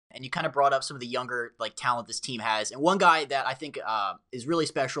and you kind of brought up some of the younger like talent this team has. And one guy that I think is really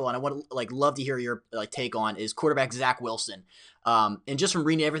special, and I want to love to hear your take on, is quarterback Zach Wilson. And just from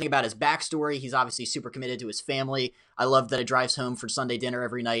reading everything about his backstory, he's obviously super committed to his family. I love that it drives home for Sunday dinner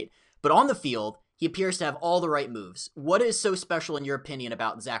every night. But on the field, he appears to have all the right moves. What is so special in your opinion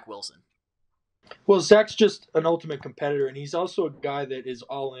about Zach Wilson? Well, Zach's just an ultimate competitor, and he's also a guy that is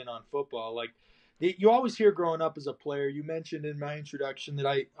all in on football. Like you always hear growing up as a player. You mentioned in my introduction that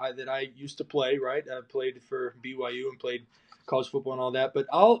I used to play. Right, I played for BYU and played college football and all that. But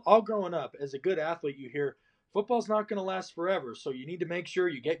all growing up as a good athlete, you hear football's not going to last forever. So you need to make sure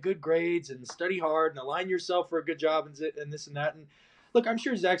you get good grades and study hard and align yourself for a good job and this and that. And look, I'm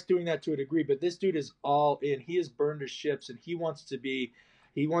sure Zach's doing that to a degree, but this dude is all in. He has burned his ships, and he wants to be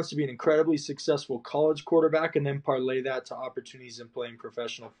an incredibly successful college quarterback and then parlay that to opportunities in playing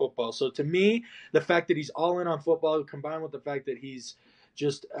professional football. So to me, the fact that he's all in on football combined with the fact that he's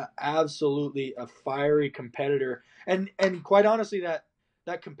just absolutely a fiery competitor, and quite honestly, that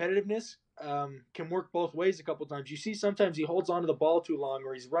competitiveness can work both ways a couple times. You see sometimes he holds onto the ball too long,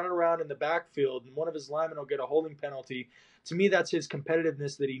 or he's running around in the backfield and one of his linemen will get a holding penalty. To me, that's his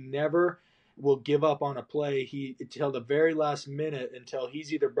competitiveness, that he never will give up on a play until the very last minute, until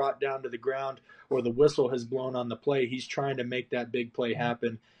he's either brought down to the ground or the whistle has blown on the play. He's trying to make that big play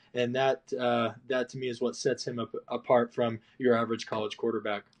happen, and that to me is what sets him apart from your average college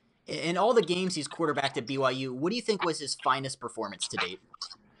quarterback. In all the games he's quarterbacked at BYU, what do you think was his finest performance to date?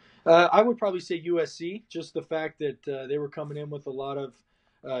 I would probably say USC. Just the fact that they were coming in with a lot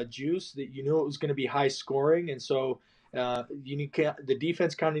of juice, that you knew it was going to be high scoring, and so the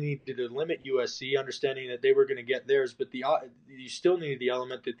defense kind of needed to limit USC, understanding that they were going to get theirs, but you still needed the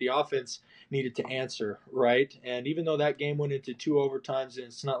element that the offense needed to answer, right? And even though that game went into 2 overtimes, and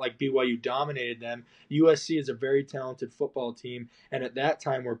it's not like BYU dominated them, USC is a very talented football team, and at that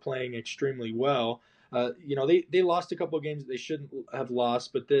time were playing extremely well. They lost a couple of games that they shouldn't have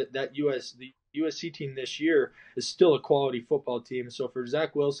lost, but the USC team this year is still a quality football team. So for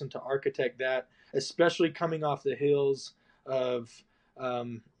Zach Wilson to architect that, especially coming off the heels of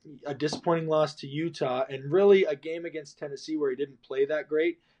a disappointing loss to Utah and really a game against Tennessee where he didn't play that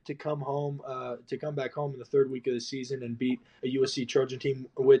great, to come back home in the 3rd week of the season and beat a USC Trojan team,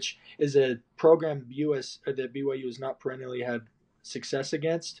 which is a program that BYU has not perennially had success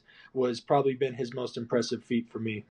against, was probably been his most impressive feat for me.